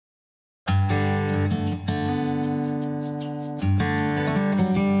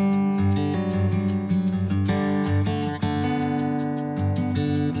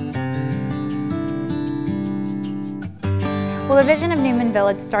a vision of Newman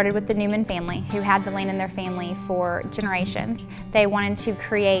Village started with the Newman family, who had the land in their family for generations. They wanted to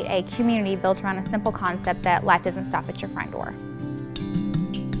create a community built around a simple concept that life doesn't stop at your front door.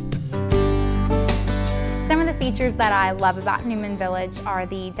 Some of the features that I love about Newman Village are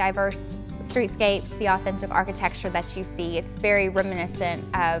the diverse streetscapes, the authentic architecture that you see. It's very reminiscent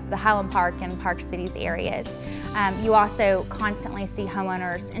of the Highland Park and Park Cities areas. You also constantly see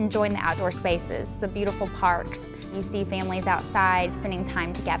homeowners enjoying the outdoor spaces, the beautiful parks. You see families outside spending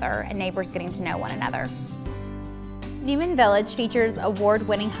time together and neighbors getting to know one another. Newman Village features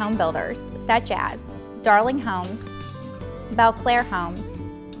award-winning home builders such as Darling Homes, Belclair Homes,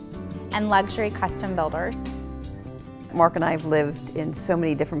 and luxury custom builders. Mark and I have lived in so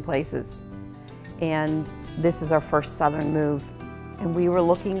many different places, and this is our first southern move, and we were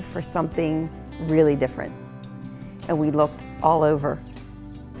looking for something really different. And we looked all over,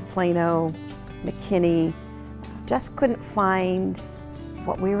 Plano, McKinney, just couldn't find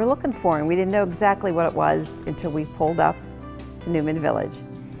what we were looking for, and we didn't know exactly what it was until we pulled up to Newman Village.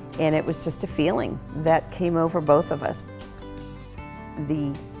 And it was just a feeling that came over both of us.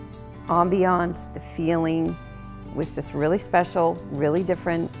 The ambiance, the feeling was just really special, really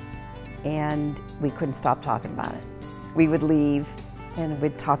different, and we couldn't stop talking about it. We would leave and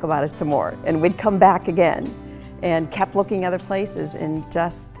we'd talk about it some more, and we'd come back again and kept looking other places, and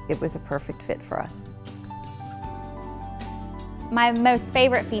it was a perfect fit for us. My most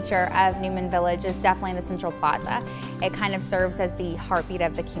favorite feature of Newman Village is definitely the Central Plaza. It kind of serves as the heartbeat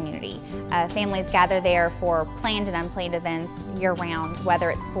of the community. Families gather there for planned and unplanned events year-round, whether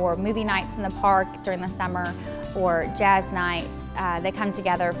it's for movie nights in the park during the summer or jazz nights. They come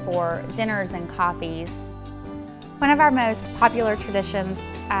together for dinners and coffees. One of our most popular traditions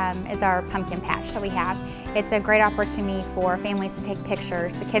is our pumpkin patch that we have. It's a great opportunity for families to take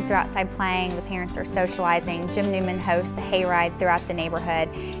pictures. The kids are outside playing, the parents are socializing. Jim Newman hosts a hayride throughout the neighborhood,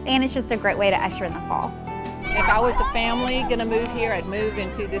 and it's just a great way to usher in the fall. If I was a family going to move here, I'd move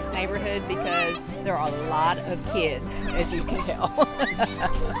into this neighborhood because there are a lot of kids, as you can tell.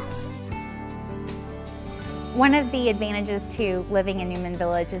 One of the advantages to living in Newman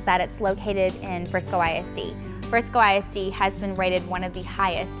Village is that it's located in Frisco ISD. Frisco ISD has been rated one of the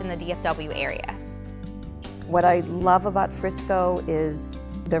highest in the DFW area. What I love about Frisco is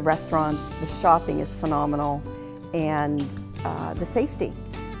the restaurants, the shopping is phenomenal, and the safety.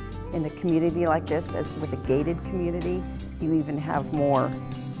 In a community like this, as with a gated community, you even have more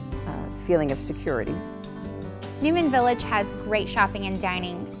feeling of security. Newman Village has great shopping and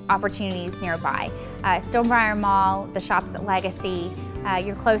dining opportunities nearby. Stonebriar Mall, the shops at Legacy,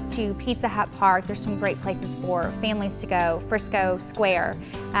 you're close to Pizza Hut Park. There's some great places for families to go. Frisco Square.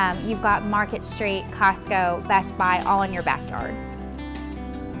 You've got Market Street, Costco, Best Buy, all in your backyard.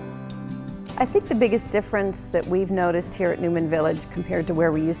 I think the biggest difference that we've noticed here at Newman Village compared to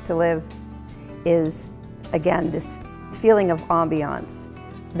where we used to live is, again, this feeling of ambiance.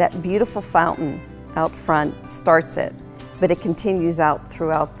 That beautiful fountain out front starts it, but it continues out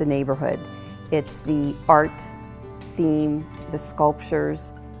throughout the neighborhood. It's the art theme, the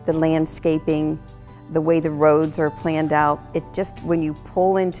sculptures, the landscaping, the way the roads are planned out. It just, when you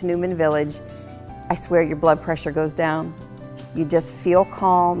pull into Newman Village, I swear your blood pressure goes down. You just feel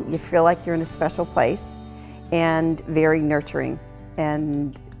calm, you feel like you're in a special place, and very nurturing.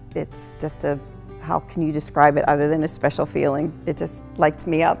 And it's just how can you describe it other than a special feeling? It just lights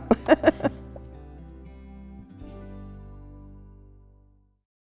me up.